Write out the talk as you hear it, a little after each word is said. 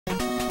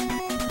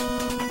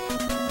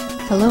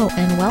Hello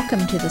and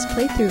welcome to this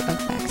playthrough of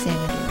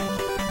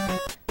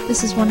Faxanadu.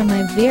 This is one of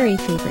my very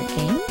favorite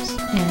games,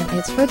 and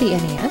it's for the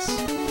NES,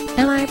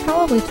 and I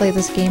probably play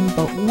this game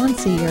about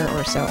once a year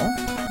or so,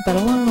 but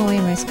along the way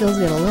my skills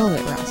get a little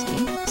bit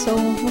rusty, so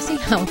we'll see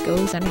how it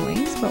goes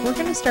anyways, but we're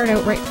going to start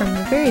out right from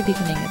the very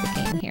beginning of the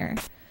game here.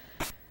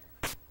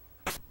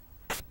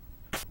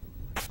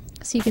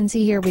 So you can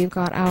see here we've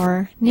got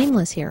our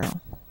nameless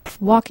hero,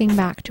 walking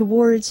back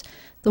towards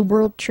the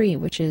world tree,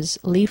 which is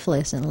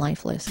leafless and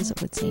lifeless, as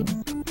it would seem.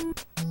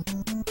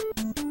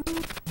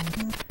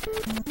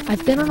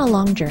 I've been on a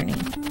long journey.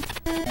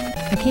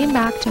 I came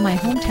back to my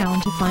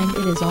hometown to find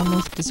it is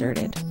almost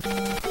deserted.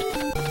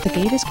 The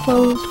gate is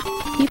closed,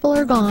 people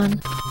are gone,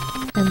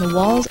 and the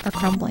walls are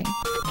crumbling.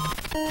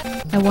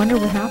 I wonder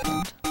what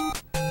happened.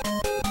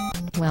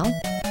 Well,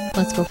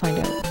 let's go find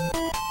out.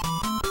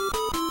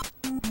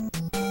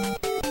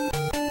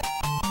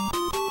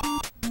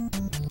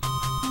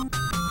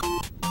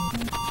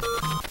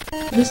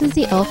 This is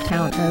the elf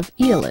town of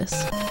Aeolus.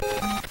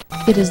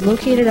 It is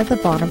located at the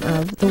bottom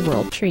of the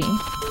world tree,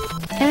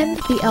 and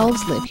the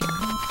elves live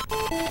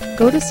here.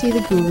 Go to see the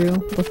guru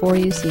before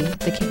you see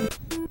the king.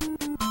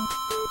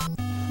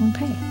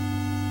 Okay.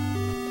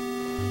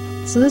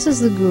 So this is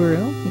the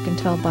guru. You can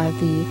tell by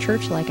the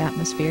church-like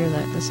atmosphere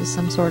that this is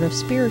some sort of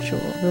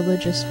spiritual,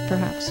 religious,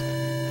 perhaps,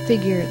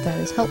 figure that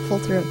is helpful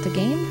throughout the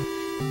game,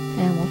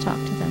 and we'll talk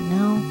to them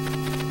now.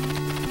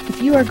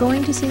 If you are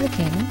going to see the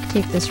king,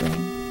 take this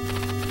ring.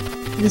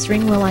 This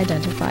ring will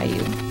identify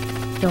you.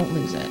 Don't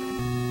lose it.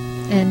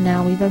 And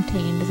now we've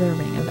obtained the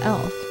Ring of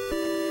Elf.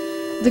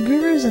 The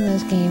gurus in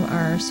this game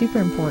are super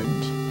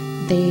important.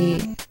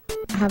 They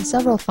have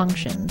several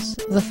functions.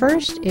 The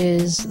first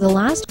is the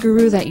last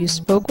guru that you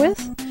spoke with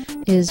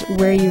is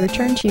where you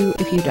return to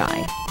if you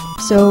die.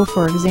 So,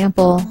 for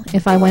example,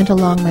 if I went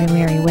along my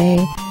merry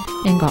way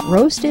and got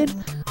roasted,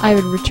 I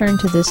would return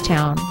to this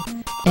town,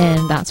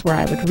 and that's where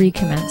I would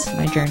recommence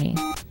my journey.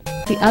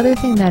 The other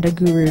thing that a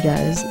guru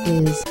does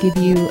is give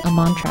you a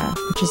mantra,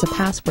 which is a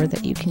password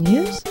that you can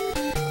use,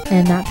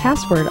 and that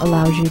password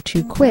allows you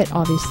to quit,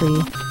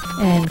 obviously,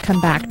 and come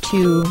back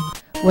to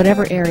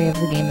whatever area of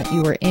the game that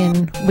you were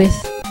in with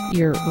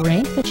your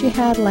rank that you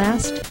had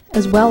last,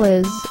 as well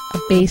as a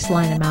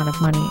baseline amount of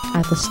money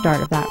at the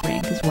start of that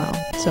rank as well.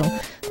 So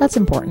that's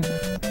important.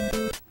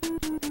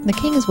 The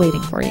king is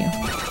waiting for you.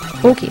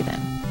 Okay then.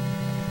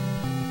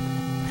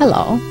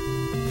 Hello.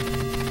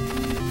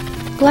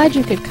 Glad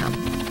you could come.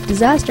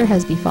 Disaster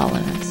has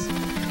befallen us.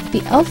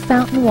 The elf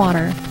fountain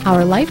water,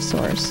 our life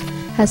source,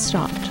 has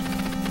stopped.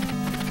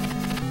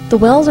 The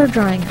wells are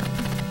drying up.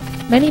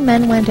 Many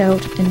men went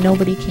out and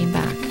nobody came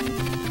back.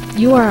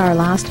 You are our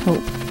last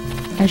hope.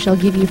 I shall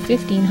give you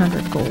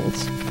 1,500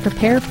 golds.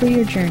 Prepare for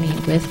your journey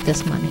with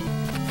this money.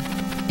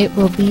 It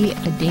will be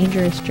a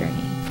dangerous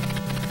journey.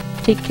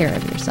 Take care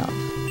of yourself.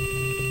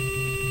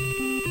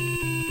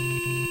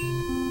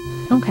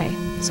 Okay,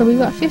 so we've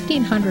got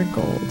 1,500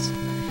 golds.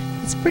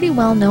 It's pretty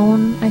well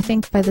known, I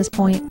think, by this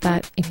point,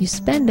 that if you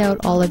spend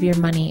out all of your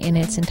money in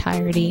its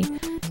entirety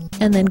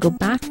and then go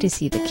back to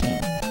see the king,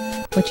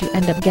 what you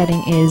end up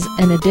getting is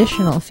an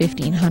additional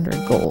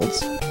 1,500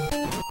 golds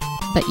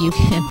that you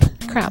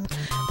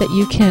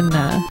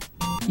can,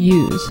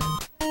 use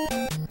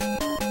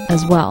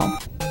as well.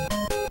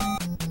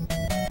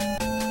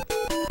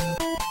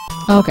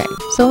 Okay,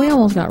 so we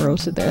almost got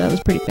roasted there. That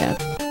was pretty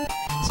bad.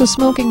 So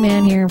Smoking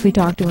Man here, if we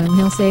talk to him,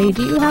 he'll say,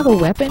 "Do you have a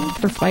weapon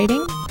for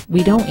fighting?"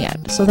 We don't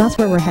yet, so that's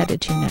where we're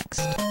headed to next.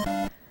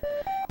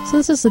 So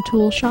this is the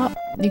tool shop.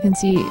 You can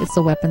see it's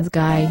the weapons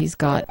guy. He's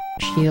got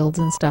shields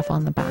and stuff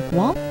on the back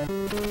wall.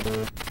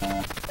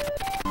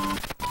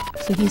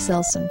 So he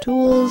sells some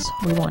tools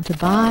we want to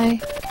buy.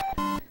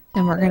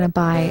 And we're going to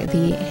buy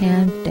the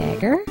hand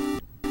dagger.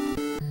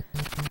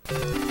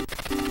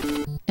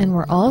 And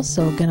we're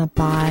also going to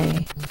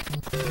buy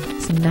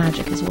some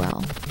magic as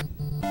well.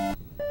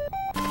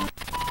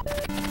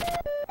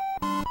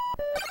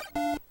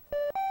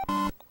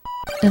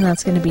 And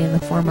that's going to be in the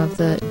form of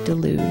the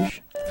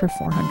deluge for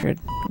 400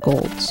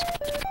 golds.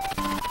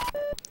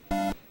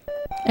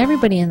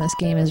 Everybody in this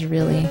game is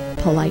really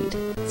polite.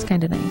 It's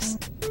kind of nice.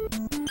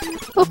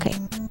 Okay,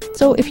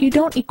 so if you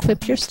don't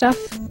equip your stuff,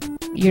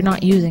 you're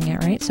not using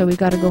it, right? So we've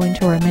got to go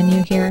into our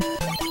menu here,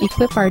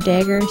 equip our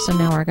dagger, so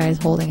now our guy's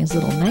holding his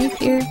little knife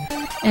here,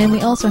 and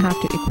we also have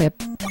to equip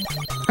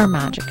our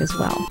magic as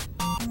well.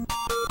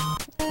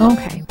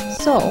 Okay,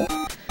 so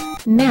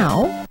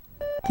now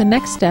the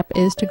next step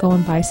is to go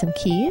and buy some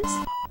keys.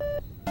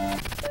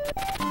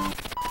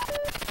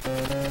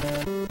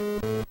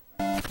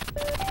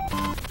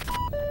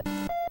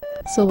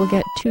 So we'll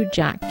get 2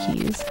 jack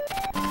keys.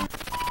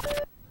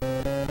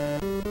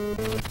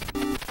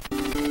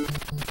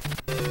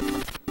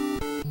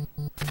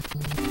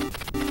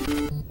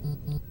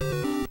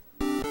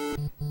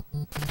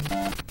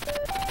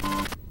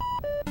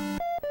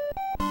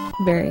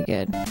 Very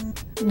good.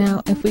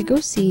 Now if we go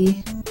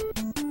see,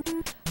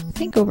 I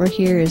think over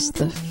here is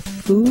the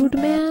food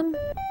man?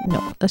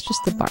 No, that's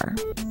just the bar.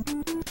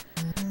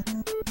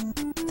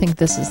 I think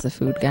this is the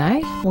food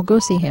guy. We'll go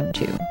see him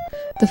too.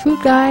 The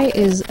food guy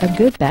is a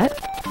good bet.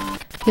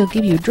 He'll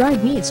give you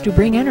dried meats to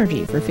bring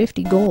energy for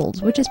 50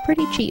 golds, which is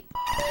pretty cheap.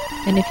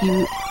 And if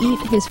you eat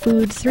his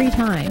food 3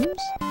 times,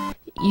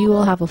 you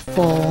will have a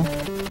full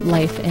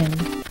life and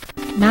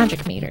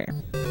magic meter.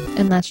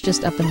 And that's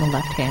just up in the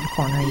left-hand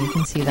corner. You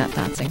can see that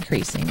that's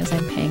increasing as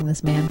I'm paying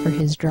this man for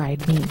his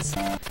dried meats.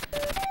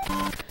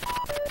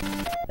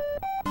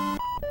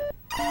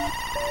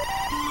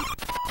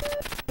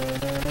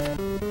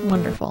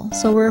 Wonderful.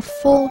 So we're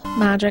full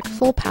magic,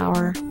 full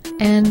power,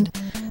 and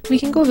we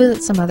can go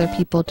visit some other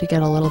people to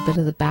get a little bit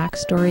of the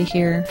backstory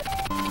here.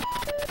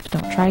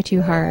 Don't try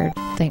too hard.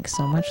 Thanks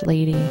so much,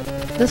 lady.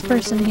 This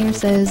person here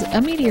says,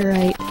 a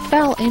meteorite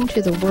fell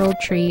into the world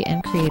tree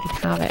and created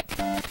havoc.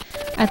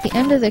 At the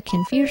end of the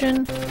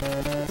confusion,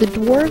 the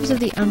dwarves of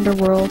the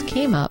underworld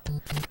came up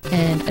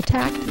and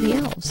attacked the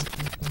elves.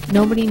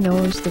 Nobody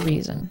knows the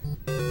reason.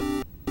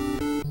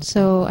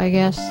 So I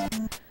guess,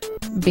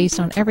 based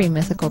on every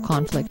mythical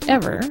conflict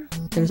ever,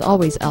 there's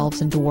always elves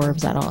and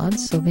dwarves at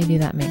odds, so maybe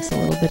that makes a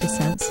little bit of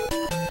sense.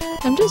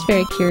 I'm just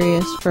very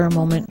curious for a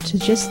moment to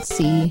just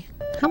see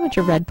how much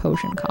a red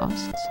potion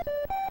costs.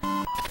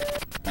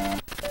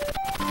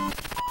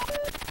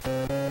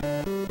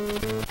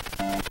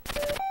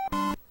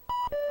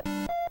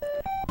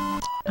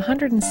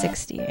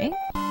 $160, eh?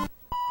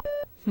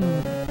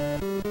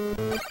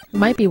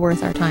 Might be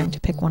worth our time to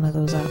pick one of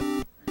those up.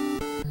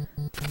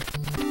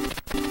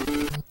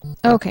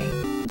 Okay,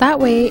 that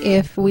way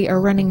if we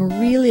are running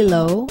really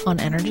low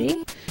on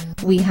energy,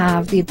 we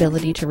have the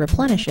ability to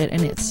replenish it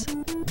in its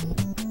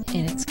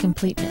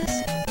completeness.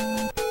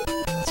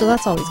 So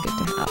that's always good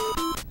to have,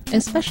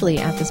 especially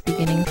at this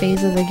beginning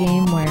phase of the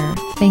game where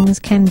things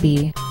can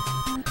be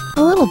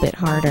a little bit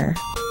harder,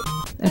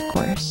 of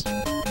course.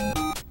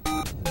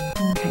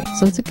 Okay,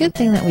 so it's a good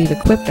thing that we've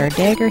equipped our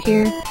dagger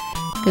here,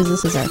 because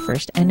this is our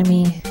first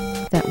enemy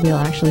that we'll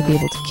actually be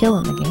able to kill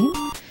in the game.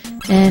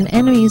 And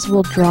enemies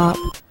will drop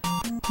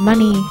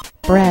money,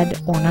 bread,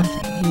 or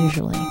nothing,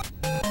 usually.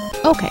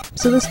 Okay,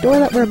 so this door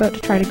that we're about to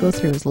try to go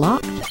through is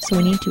locked, so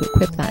we need to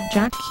equip that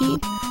jack key,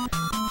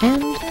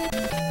 and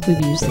we've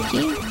used the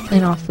key,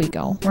 and off we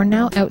go. We're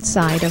now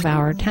outside of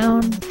our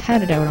town,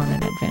 headed out on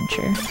an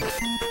adventure.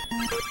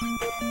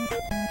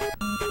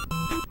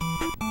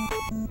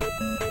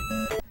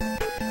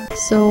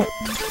 So,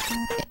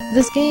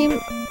 this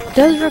game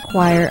does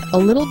require a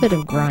little bit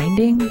of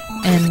grinding,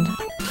 and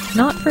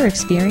not for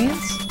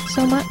experience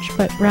so much,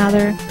 but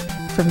rather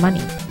for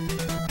money.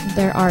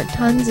 There are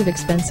tons of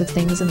expensive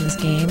things in this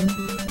game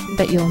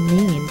that you'll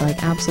need,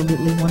 like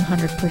absolutely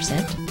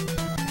 100%.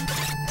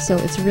 So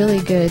it's really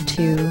good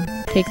to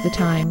take the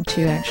time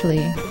to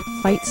actually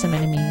fight some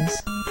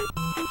enemies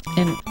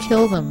and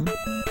kill them.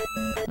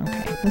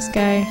 Okay, this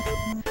guy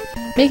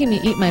making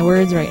me eat my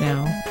words right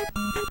now.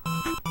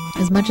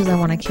 As much as I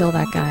want to kill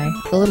that guy,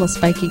 the little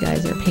spiky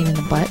guys are a pain in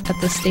the butt at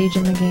this stage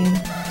in the game.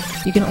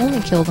 You can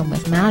only kill them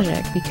with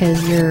magic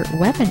because your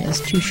weapon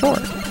is too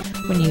short.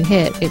 When you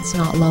hit, it's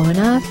not low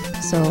enough,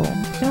 so you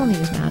can only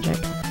use magic.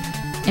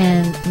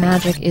 And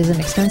magic is an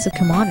expensive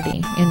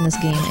commodity in this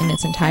game in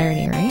its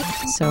entirety, right?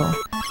 So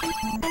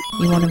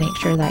you want to make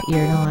sure that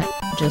you're not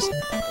just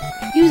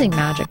using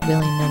magic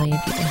willy-nilly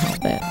if you can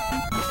help it.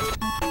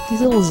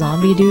 These little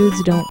zombie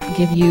dudes don't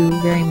give you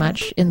very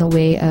much in the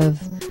way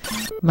of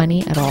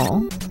money at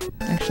all.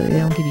 Actually, they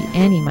don't give you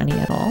any money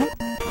at all.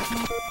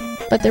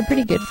 But they're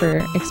pretty good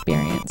for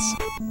experience.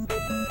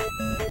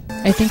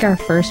 I think our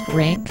first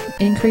rank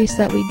increase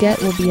that we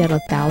get will be at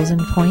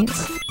 1,000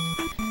 points.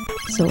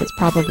 So it's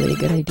probably a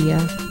good idea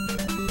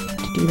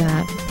to do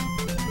that.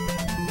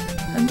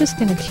 I'm just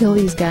gonna kill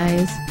these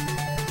guys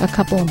a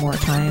couple more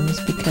times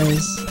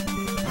because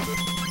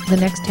the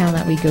next town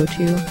that we go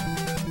to,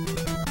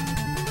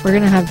 we're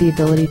gonna have the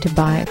ability to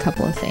buy a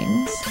couple of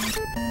things.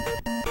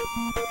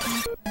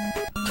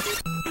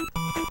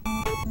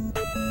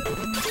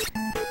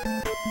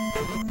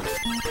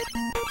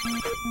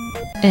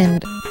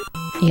 And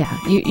yeah,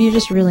 you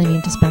just really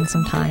need to spend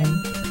some time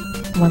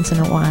once in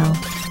a while,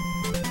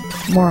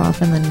 more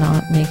often than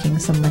not, making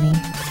some money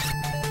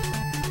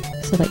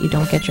so that you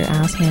don't get your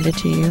ass handed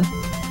to you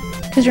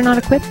because you're not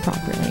equipped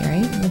properly,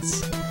 right?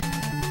 It's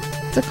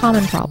a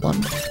common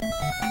problem.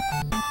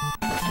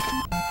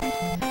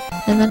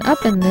 And then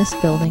up in this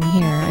building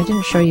here, I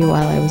didn't show you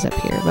while I was up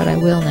here, but I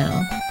will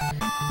now.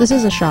 This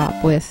is a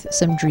shop with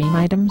some dream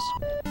items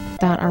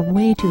that are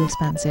way too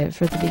expensive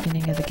for the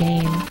beginning of the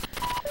game.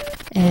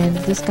 And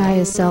this guy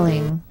is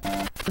selling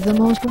the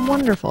most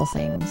wonderful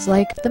things,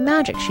 like the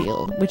magic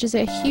shield, which is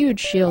a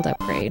huge shield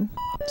upgrade.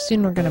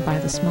 Soon we're going to buy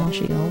the small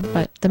shield,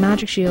 but the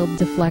magic shield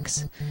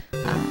deflects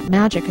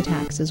magic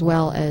attacks as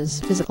well as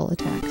physical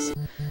attacks.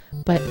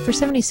 But for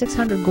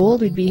 7,600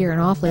 gold, we'd be here an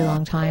awfully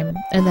long time.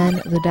 And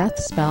then the death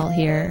spell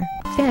here,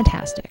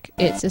 fantastic.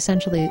 It's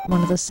essentially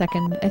one of the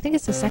second, I think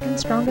it's the second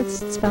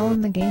strongest spell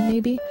in the game,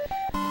 maybe?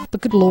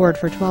 But good lord,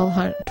 for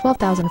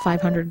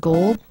 12,500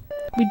 gold,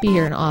 we'd be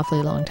here an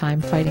awfully long time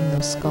fighting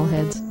those skull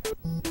heads.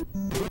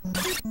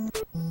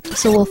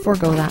 So we'll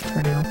forego that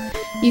for now.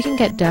 You can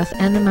get death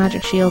and the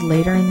magic shield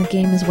later in the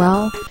game as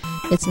well,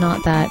 It's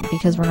not that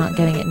because we're not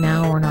getting it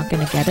now, we're not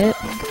going to get it.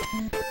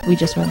 We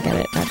just won't get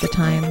it at the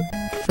time,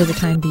 for the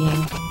time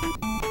being.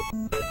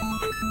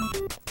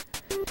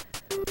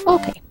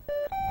 Okay.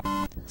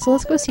 So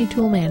let's go see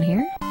Toolman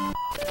here.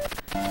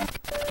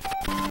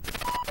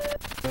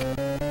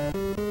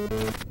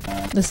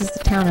 This is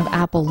the town of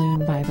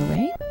Appaloon, by the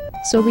way.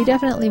 So we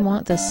definitely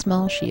want the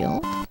small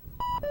shield.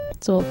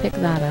 So we'll pick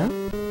that up.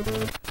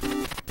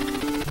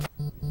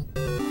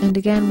 And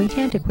again, we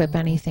can't equip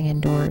anything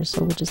indoors,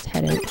 so we'll just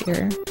head out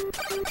here.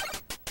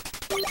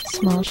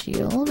 Small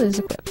shield is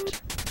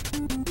equipped.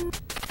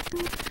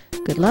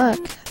 Good luck.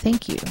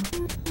 Thank you.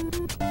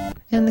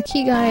 And the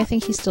key guy, I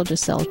think he still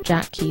just sells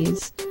jack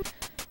keys.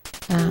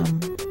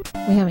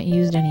 We haven't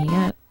used any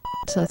yet,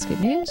 so that's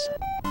good news.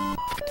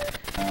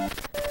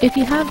 If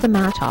you have the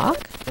Mattock,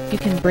 you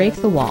can break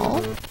the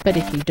wall, but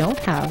if you don't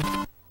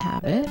have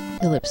it,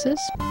 ellipsis,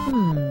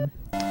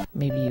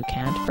 maybe you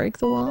can't break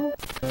the wall.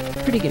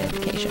 Pretty good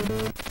indication.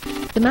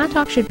 The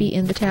Mattock should be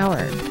in the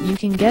tower. You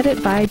can get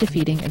it by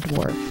defeating a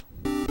dwarf.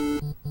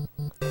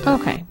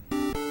 Okay.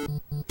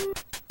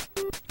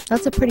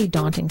 That's a pretty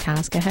daunting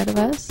task ahead of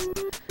us.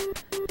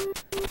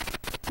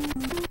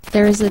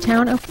 There is the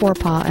town of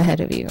Forepaw ahead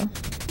of you.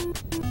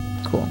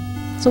 Cool.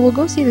 So we'll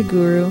go see the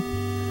guru.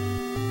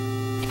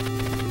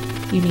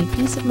 You need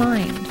peace of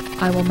mind.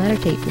 I will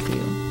meditate with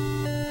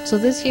you. So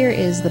this here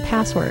is the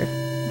password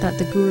that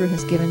the guru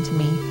has given to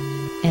me.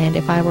 And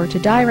if I were to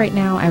die right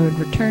now, I would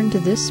return to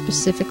this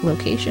specific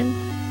location.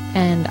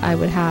 And I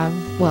would have,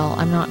 well,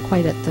 I'm not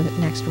quite at the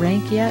next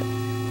rank yet,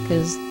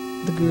 because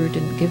the guru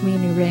didn't give me a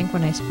new rank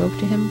when I spoke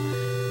to him.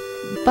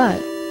 But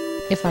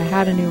if I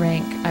had a new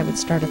rank, I would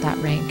start at that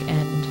rank,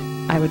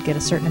 and I would get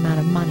a certain amount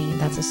of money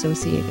that's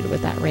associated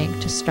with that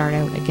rank to start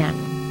out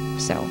again.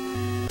 So,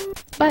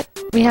 but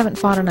we haven't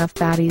fought enough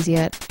baddies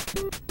yet,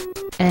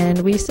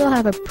 and we still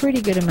have a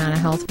pretty good amount of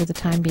health for the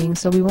time being,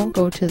 so we won't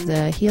go to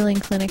the healing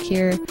clinic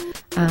here,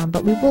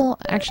 but we will,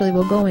 actually,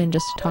 we'll go in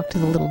just to talk to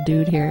the little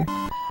dude here.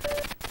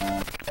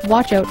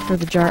 Watch out for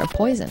the jar of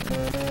poison.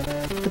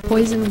 The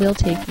poison will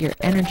take your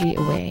energy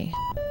away,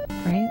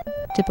 right?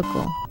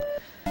 Typical.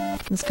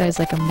 This guy's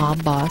like a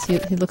mob boss. He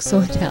looks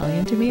so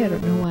Italian to me, I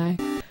don't know why.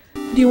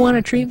 Do you want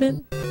a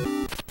treatment?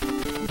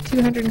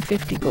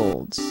 250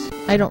 golds.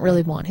 I don't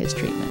really want his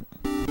treatment.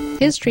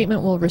 His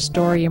treatment will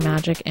restore your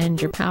magic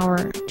and your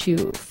power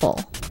to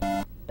full.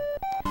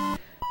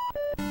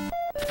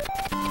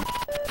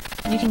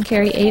 You can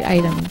carry 8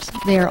 items.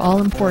 They are all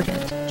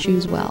important.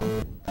 Choose well.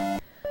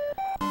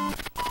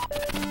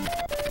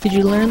 Did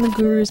you learn the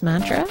guru's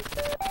mantra?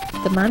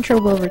 The mantra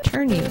will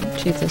return you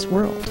to this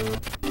world.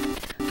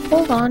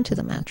 Hold on to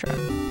the mantra.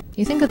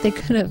 You think that they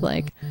could have,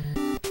 like,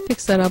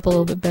 fixed that up a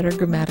little bit better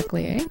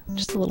grammatically, eh?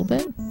 Just a little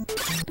bit.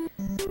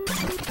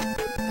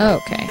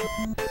 Okay.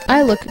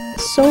 I look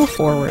so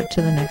forward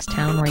to the next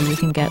town where you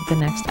can get the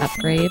next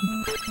upgrade.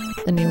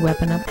 The new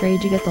weapon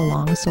upgrade. You get the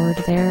longsword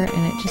there,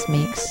 and it just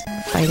makes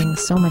fighting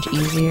so much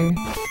easier.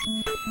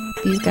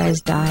 These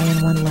guys die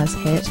in one less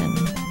hit, and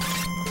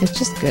it's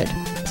just good.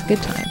 It's a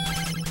good time.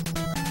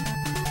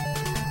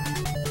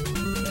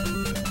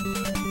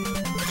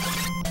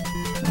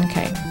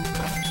 Okay.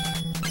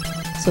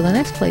 So the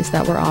next place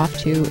that we're off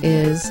to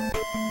is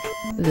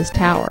this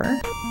tower.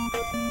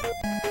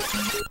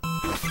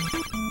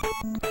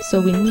 So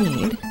we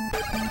need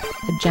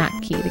a jack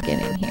key to get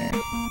in here.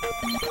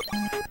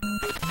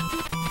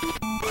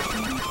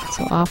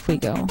 So off we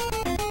go.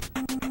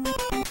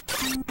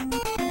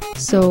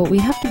 So we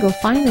have to go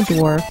find the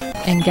dwarf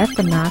and get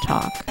the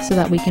Mattock so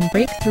that we can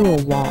break through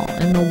a wall.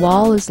 And the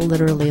wall is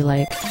literally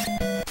like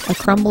a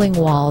crumbling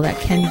wall that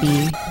can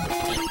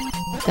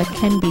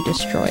be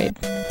destroyed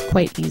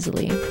quite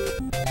easily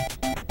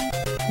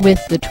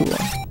with the tool.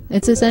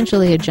 It's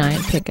essentially a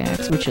giant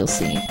pickaxe, which you'll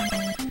see.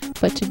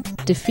 But to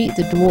defeat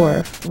the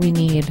dwarf, we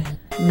need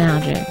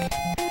magic.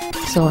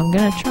 So I'm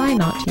gonna try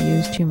not to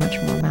use too much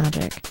more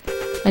magic.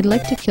 I'd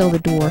like to kill the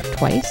dwarf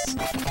twice.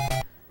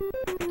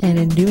 And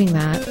in doing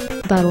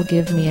that, that'll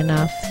give me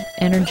enough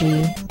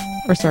energy,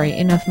 or sorry,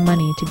 enough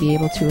money to be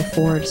able to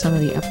afford some of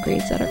the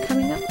upgrades that are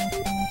coming up.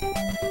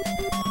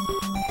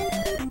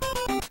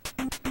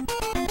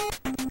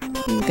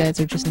 These guys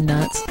are just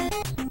nuts.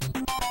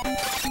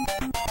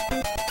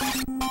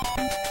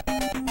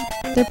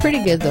 They're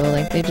pretty good though,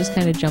 like they just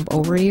kind of jump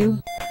over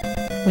you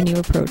when you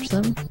approach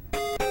them.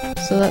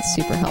 So that's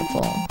super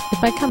helpful.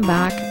 If I come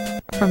back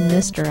from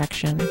this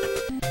direction,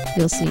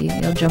 you'll see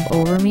he'll jump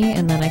over me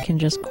and then I can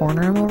just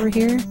corner him over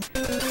here.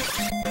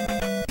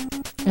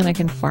 And I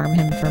can farm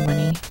him for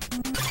money.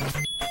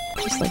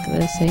 Just like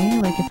this, eh?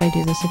 Like if I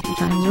do this a few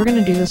times. We're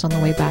gonna do this on the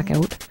way back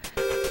out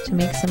to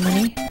make some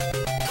money.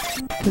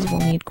 Because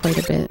we'll need quite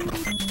a bit.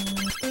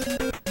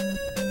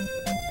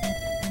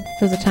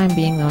 For the time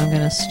being though, I'm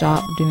going to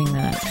stop doing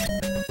that.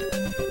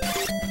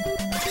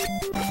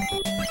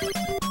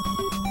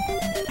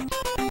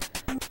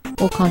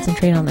 We'll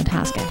concentrate on the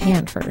task at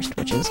hand first,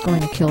 which is going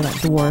to kill that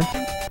dwarf.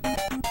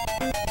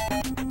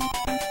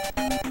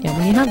 Yeah,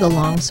 when you have the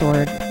long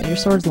sword, your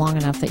sword's long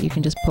enough that you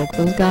can just poke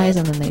those guys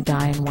and then they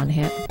die in one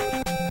hit.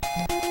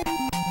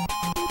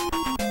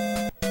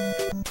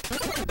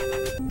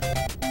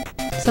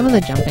 Some of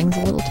the jumping's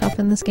a little tough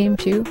in this game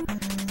too,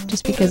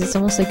 just because it's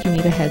almost like you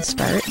need a head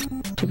start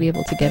to be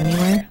able to get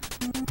anywhere.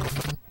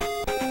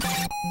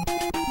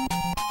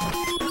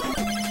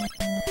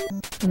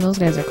 And those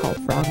guys are called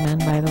frogmen,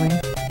 by the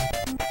way.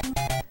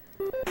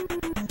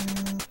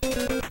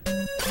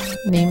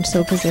 Named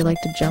so because they like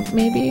to jump,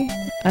 maybe?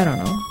 I don't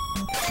know.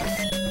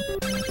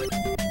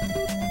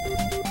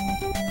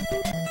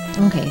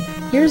 Okay,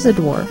 here's a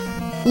dwarf.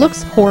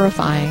 Looks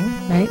horrifying,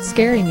 right?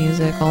 Scary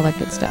music, all that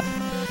good stuff.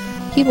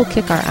 He will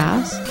kick our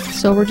ass,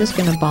 so we're just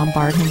gonna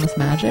bombard him with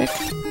magic.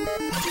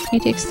 He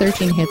takes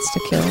 13 hits to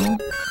kill.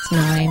 It's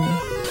 9,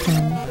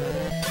 10.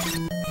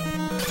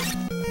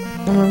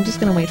 And I'm just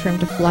gonna wait for him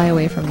to fly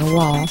away from the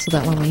wall so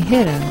that when we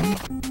hit him,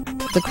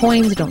 the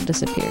coins don't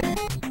disappear.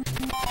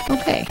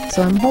 Okay,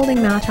 so I'm holding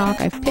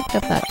Mattock. I've picked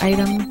up that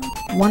item.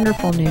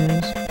 Wonderful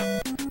news.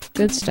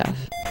 Good stuff.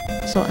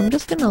 So I'm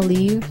just gonna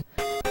leave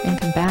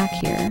and come back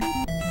here,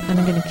 and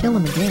I'm gonna kill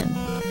him again.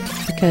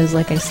 Because,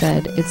 like I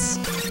said,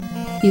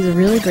 he's a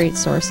really great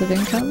source of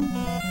income.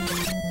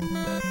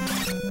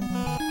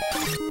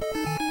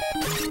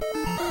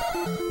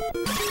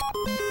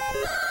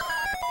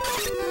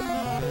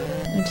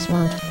 I just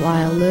want him to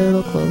fly a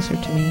little closer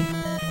to me.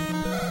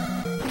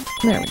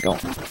 There we go.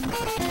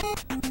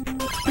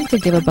 I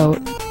could give about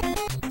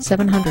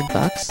 700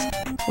 bucks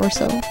or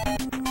so.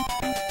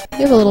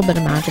 We have a little bit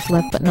of magic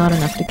left, but not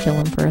enough to kill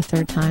him for a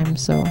third time,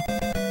 so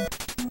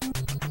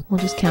we'll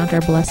just count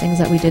our blessings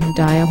that we didn't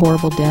die a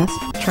horrible death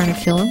trying to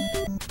kill him.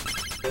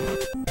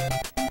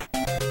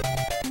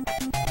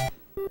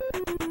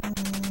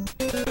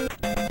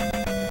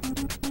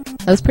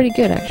 That was pretty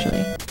good,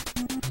 actually.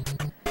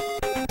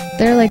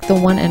 They're like the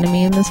one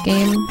enemy in this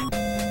game.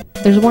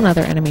 There's one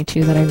other enemy,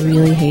 too, that I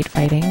really hate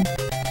fighting.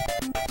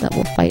 That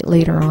we'll fight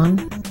later on.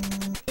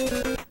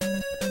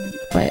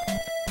 But,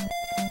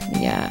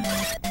 yeah.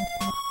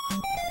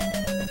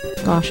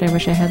 Gosh, I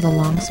wish I had the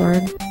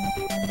longsword.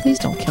 Please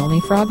don't kill me,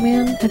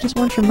 Frogman. I just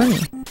want your money.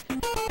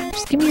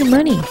 Just give me your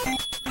money.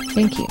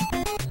 Thank you.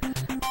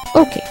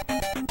 Okay.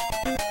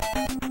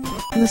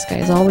 This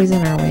guy's always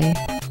in our way.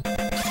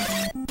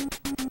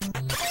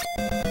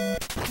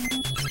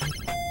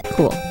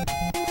 Cool.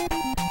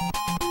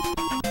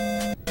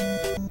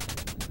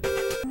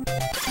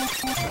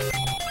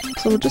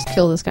 So we'll just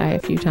kill this guy a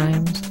few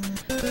times.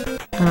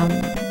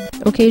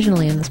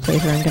 Occasionally in this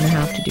playthrough I'm going to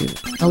have to do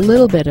a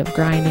little bit of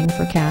grinding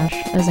for cash.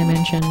 As I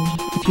mentioned,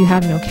 if you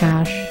have no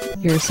cash,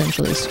 you're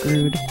essentially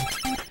screwed.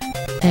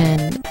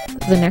 And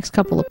the next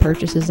couple of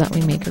purchases that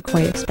we make are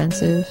quite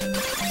expensive.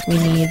 We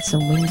need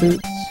some wing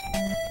boots.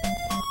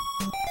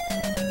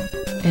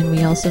 And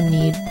we also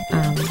need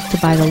to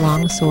buy the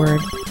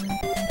longsword,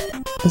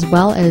 as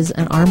well as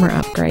an armor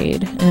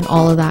upgrade. And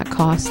all of that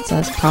costs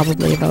us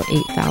probably about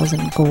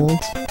 8,000 gold.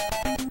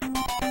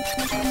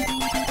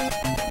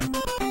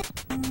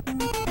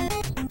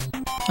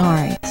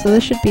 Alright, so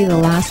this should be the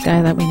last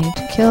guy that we need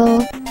to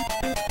kill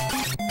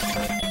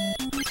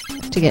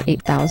to get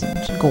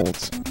 8,000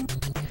 golds.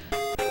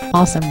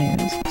 Awesome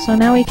news. So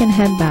now we can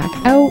head back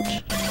out.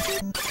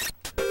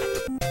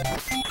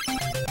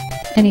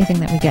 Anything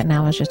that we get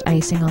now is just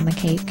icing on the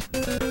cake,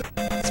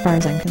 as far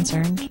as I'm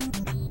concerned.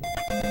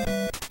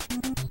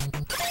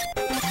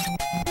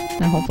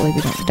 Now hopefully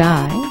we don't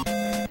die.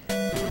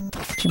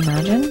 Could you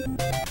imagine?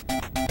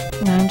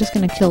 Now I'm just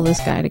going to kill this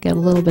guy to get a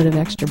little bit of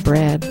extra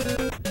bread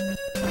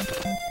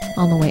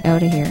on the way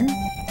out of here,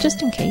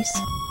 just in case.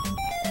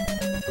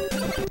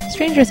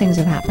 Stranger things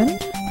have happened,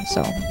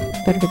 so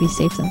better to be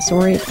safe than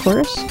sorry, of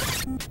course.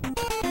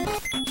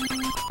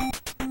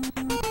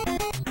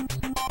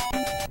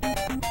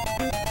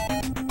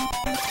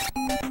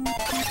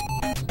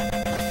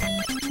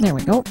 There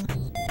we go.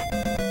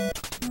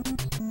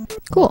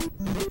 Cool.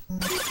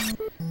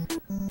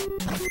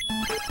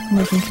 And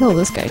we can kill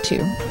this guy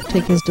too.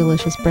 Take his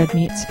delicious bread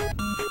meats.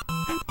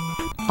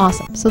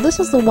 Awesome. So this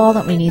is the wall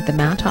that we need the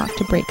Mattock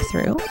to break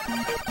through.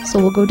 So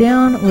we'll go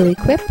down, we'll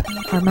equip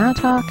our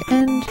Mattock,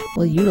 and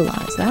we'll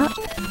utilize that.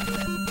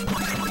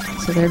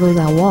 So there goes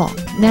that wall.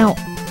 Now,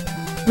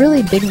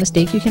 really big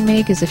mistake you can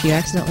make is if you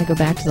accidentally go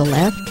back to the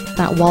left,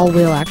 that wall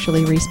will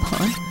actually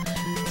respawn.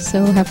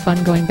 So have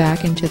fun going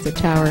back into the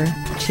tower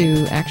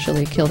to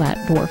actually kill that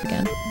dwarf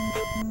again.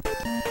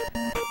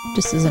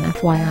 Just as an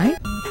FYI.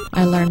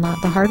 I learned that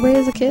the hard way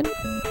as a kid.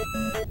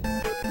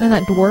 And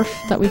that dwarf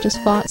that we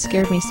just fought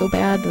scared me so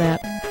bad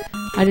that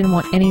I didn't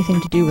want anything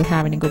to do with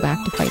having to go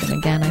back to fight him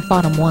again. I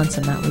fought him once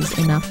and that was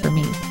enough for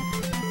me.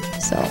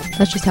 So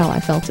that's just how I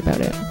felt about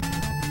it.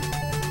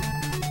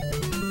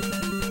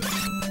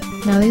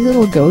 Now these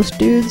little ghost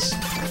dudes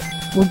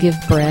will give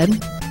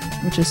bread,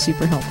 which is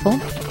super helpful.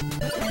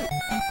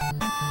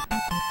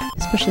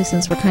 Especially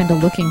since we're kind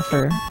of looking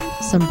for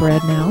some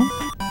bread now.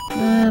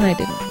 And I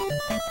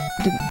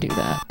didn't do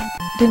that.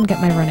 Didn't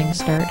get my running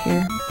start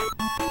here.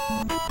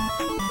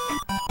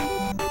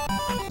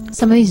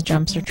 Some of these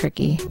jumps are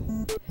tricky.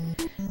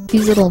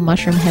 These little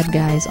mushroom head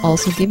guys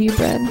also give you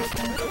bread,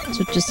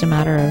 so it's just a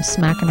matter of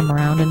smacking them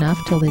around enough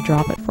till they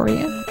drop it for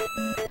you.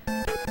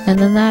 And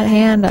then that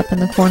hand up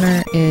in the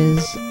corner is,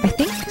 I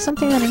think,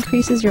 something that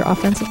increases your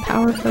offensive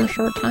power for a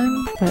short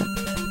time, but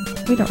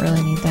we don't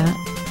really need that.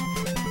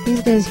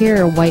 These guys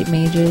here are white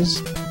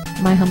mages.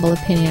 My humble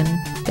opinion,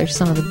 they're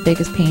some of the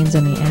biggest pains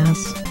in the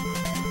ass.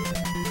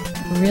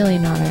 Really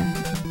not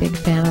a big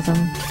fan of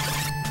them.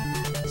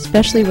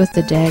 Especially with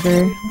the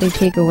dagger, they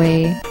take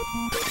away...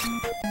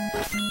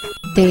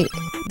 They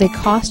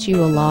cost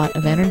you a lot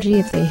of energy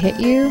if they hit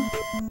you.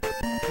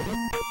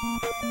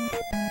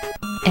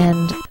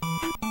 And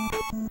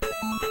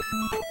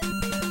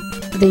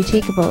they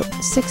take about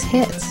 6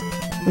 hits,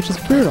 which is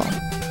brutal.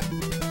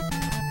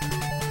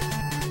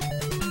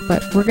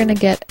 But we're gonna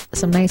get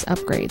some nice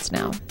upgrades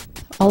now.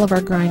 All of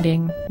our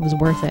grinding was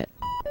worth it.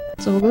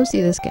 So we'll go see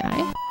this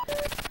guy.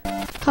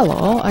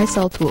 Hello, I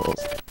sell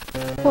tools.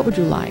 What would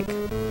you like?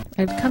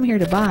 I've come here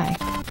to buy.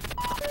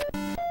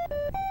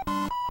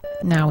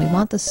 Now we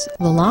want the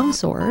long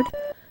sword.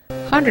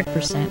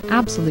 100%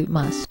 absolute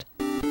must.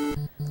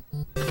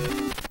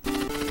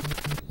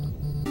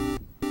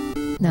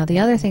 Now the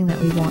other thing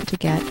that we want to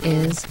get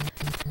is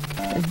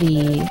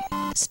the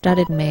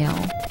studded mail.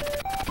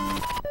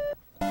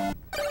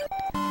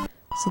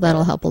 So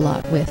that'll help a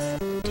lot with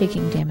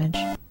taking damage.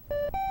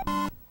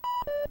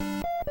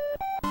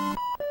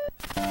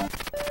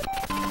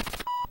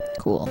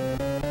 Cool.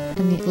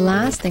 And the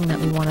last thing that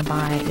we want to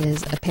buy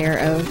is a pair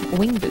of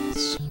wing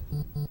boots.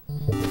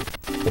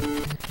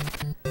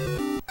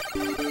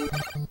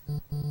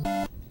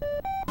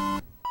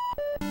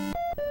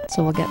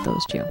 So we'll get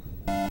those too.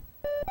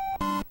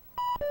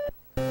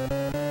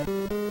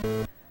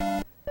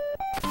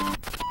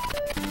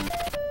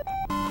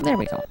 There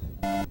we go.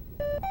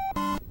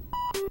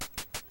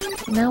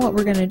 Now what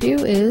we're going to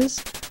do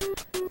is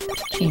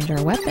change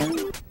our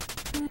weapon,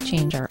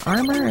 change our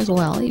armor as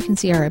well. You can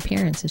see our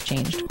appearance has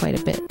changed quite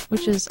a bit,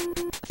 which is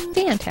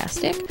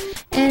fantastic.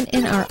 And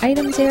in our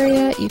items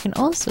area, you can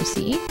also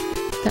see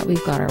that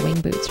we've got our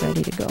wing boots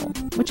ready to go,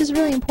 which is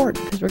really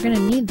important because we're going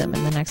to need them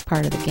in the next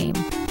part of the game.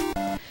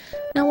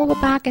 Now we'll go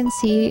back and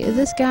see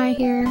this guy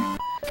here.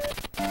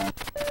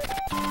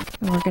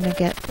 And we're going to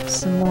get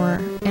some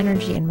more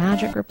energy and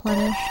magic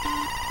replenished.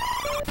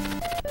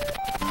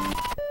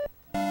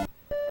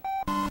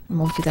 And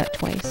we'll do that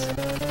twice.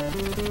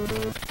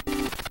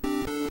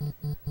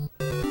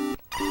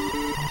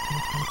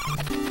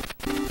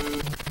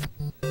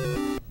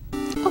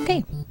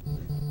 Okay.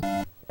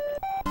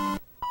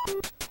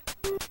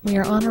 We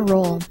are on a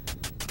roll.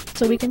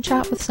 So we can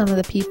chat with some of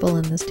the people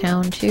in this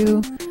town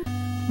too.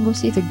 We'll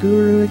see the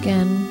guru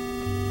again.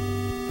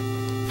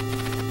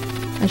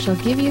 I shall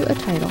give you a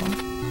title,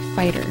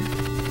 Fighter.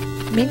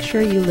 Make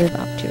sure you live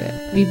up to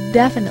it. We've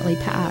definitely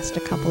passed a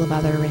couple of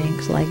other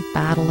ranks like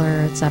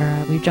Battler,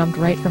 etc. We jumped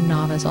right from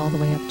Novice all the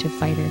way up to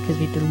Fighter because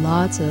we did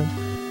lots of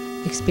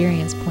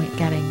experience point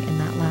getting in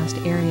that last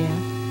area.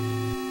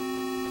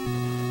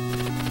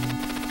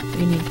 If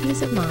you need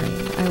peace of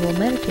mind, I will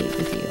meditate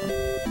with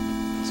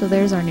you. So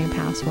there's our new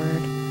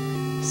password.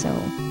 So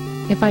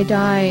if I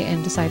die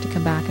and decide to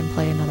come back and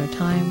play another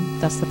time,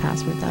 that's the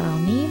password that I'll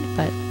need,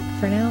 but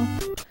for now,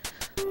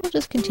 we'll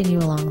just continue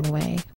along the way.